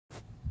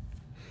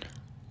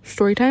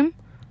story time.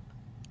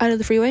 Out of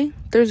the freeway,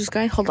 there's this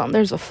guy. Hold on,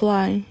 there's a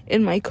fly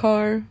in my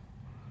car.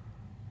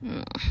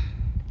 Let's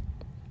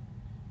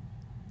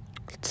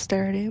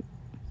stare at it.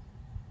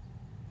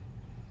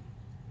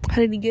 How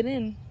did he get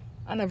in?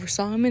 I never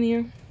saw him in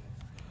here.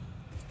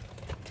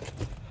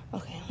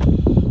 Okay,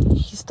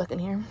 he's stuck in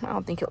here. I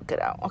don't think he'll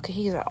get out. Okay,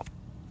 he's out.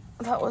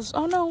 That was,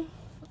 oh no.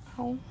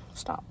 Oh,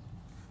 stop.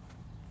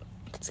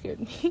 That scared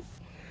me.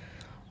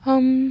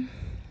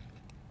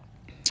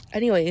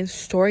 Anyways,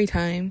 story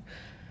time.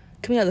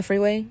 Coming out of the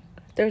freeway,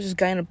 there was this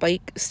guy on a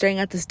bike staring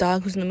at this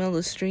dog who's in the middle of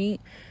the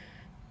street,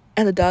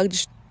 and the dog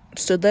just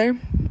stood there.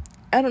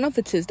 I don't know if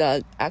it's his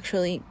dog,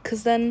 actually,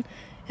 because then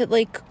it,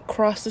 like,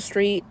 crossed the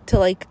street to,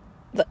 like,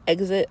 the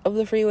exit of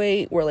the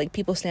freeway where, like,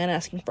 people stand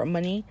asking for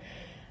money,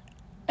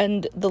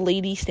 and the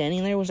lady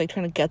standing there was, like,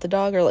 trying to get the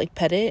dog or, like,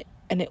 pet it,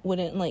 and it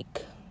wouldn't,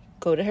 like,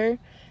 go to her,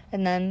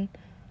 and then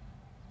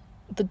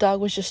the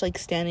dog was just, like,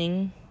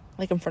 standing,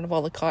 like, in front of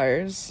all the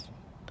cars,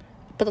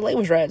 but the light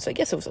was red, so I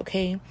guess it was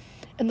okay.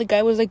 And the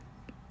guy was, like,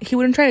 he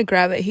wouldn't try to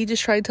grab it. He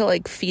just tried to,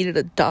 like, feed it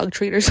a dog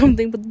treat or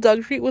something. But the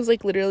dog treat was,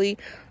 like, literally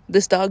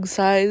this dog's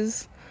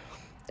size.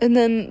 And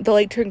then the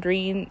light turned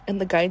green. And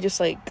the guy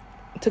just, like,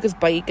 took his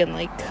bike and,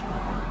 like,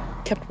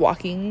 kept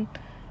walking.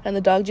 And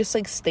the dog just,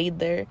 like, stayed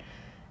there.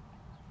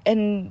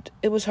 And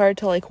it was hard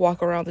to, like,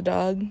 walk around the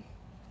dog.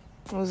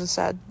 It was a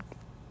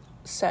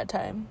sad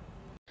time.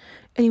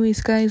 Anyways,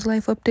 guys,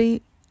 life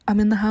update. I'm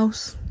in the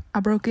house. I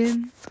broke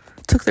in.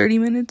 Took 30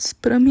 minutes,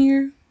 but I'm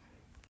here.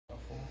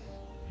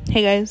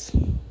 Hey guys,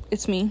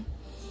 it's me.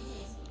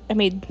 I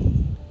made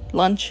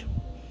lunch.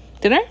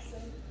 Dinner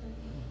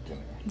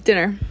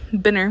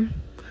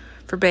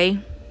for Bae.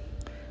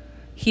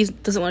 He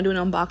doesn't want to do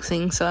an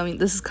unboxing, so I mean,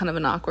 this is kind of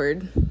an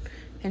awkward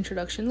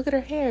introduction. Look at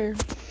her hair.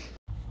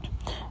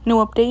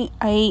 No update.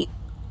 I ate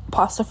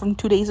pasta from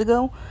 2 days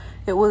ago.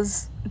 It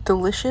was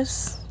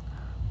delicious.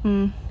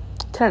 10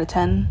 out of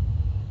 10.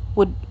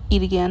 Would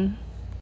eat again.